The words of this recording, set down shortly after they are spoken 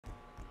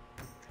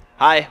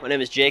Hi, my name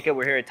is Jacob.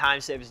 We're here at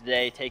Timesavers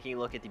today taking a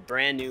look at the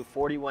brand new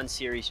 41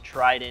 Series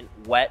Trident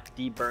wet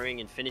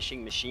deburring and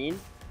finishing machine.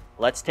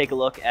 Let's take a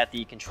look at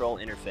the control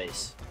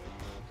interface.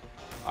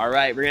 All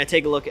right, we're going to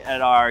take a look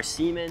at our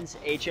Siemens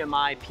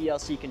HMI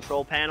PLC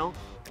control panel.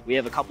 We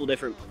have a couple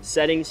different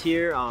settings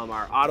here.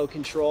 Our auto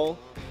control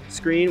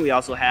screen. We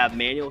also have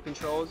manual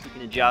controls. You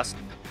can adjust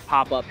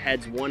pop-up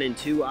heads 1 and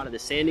 2 out of the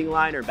sanding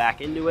line or back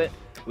into it.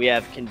 We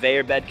have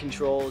conveyor bed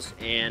controls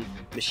and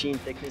machine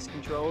thickness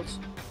controls.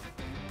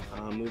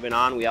 Moving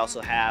on, we also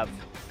have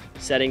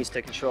settings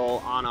to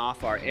control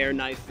on-off our air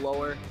knife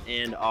blower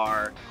and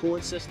our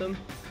coolant system.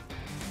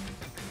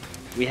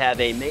 We have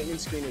a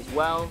maintenance screen as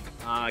well.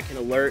 Can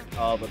alert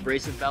of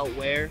abrasive belt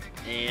wear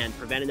and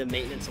preventative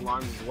maintenance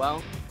alarms as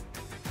well.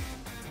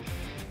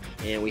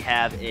 And we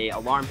have a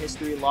alarm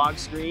history log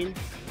screen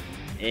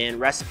and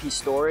recipe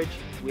storage.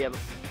 We have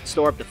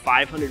store up to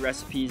 500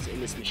 recipes in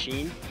this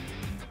machine.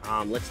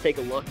 Let's take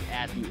a look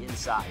at the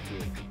inside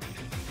here.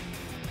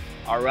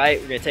 All right,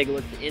 we're going to take a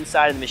look at the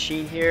inside of the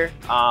machine here.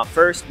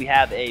 First, we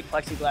have a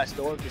plexiglass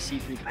door with a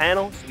see-through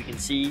panel, so we can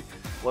see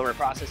when we're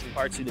processing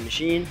parts through the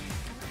machine.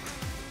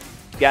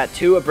 We've got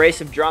 2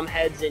 abrasive drum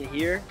heads in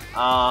here.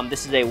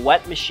 This is a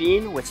wet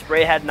machine with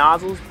spray head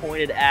nozzles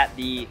pointed at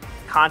the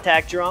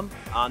contact drum.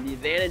 The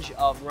advantage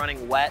of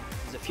running wet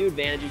is a few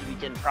advantages. We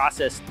can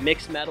process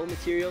mixed metal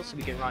materials, so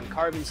we can run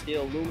carbon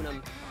steel,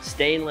 aluminum,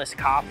 stainless,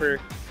 copper.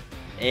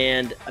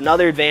 And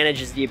another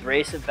advantage is the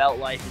abrasive belt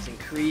life is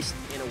increased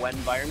in a wet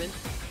environment.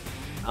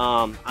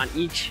 On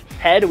each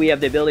head, we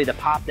have the ability to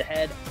pop the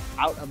head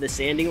out of the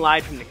sanding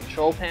line from the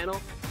control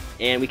panel.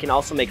 And we can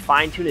also make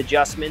fine-tune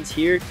adjustments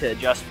here to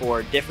adjust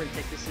for different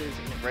thicknesses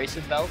in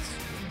abrasive belts.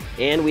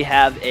 And we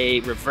have a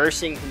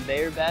reversing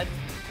conveyor bed.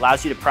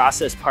 Allows you to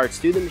process parts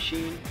through the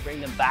machine, bring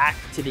them back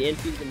to the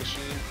infeed of the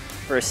machine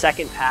for a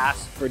second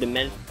pass for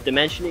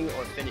dimensioning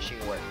or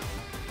finishing work.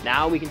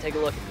 Now we can take a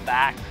look at the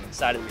back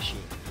side of the machine.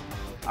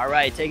 All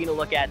right, taking a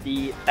look at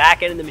the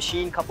back end of the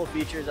machine, couple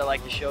features I'd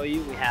like to show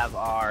you. We have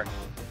our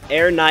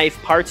air knife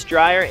parts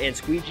dryer and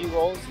squeegee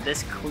rolls.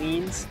 This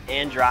cleans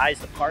and dries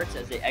the parts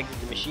as they exit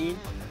the machine.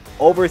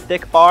 Over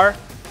thick bar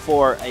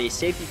for a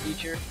safety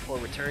feature for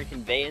return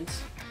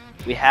conveyance.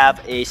 We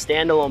have a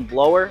standalone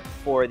blower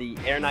for the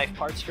air knife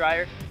parts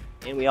dryer.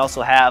 And we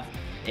also have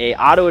a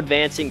auto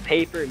advancing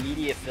paper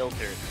media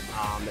filter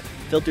that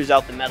filters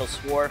out the metal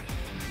swarf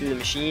through the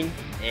machine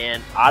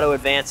and auto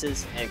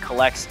advances and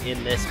collects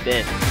in this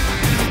bin.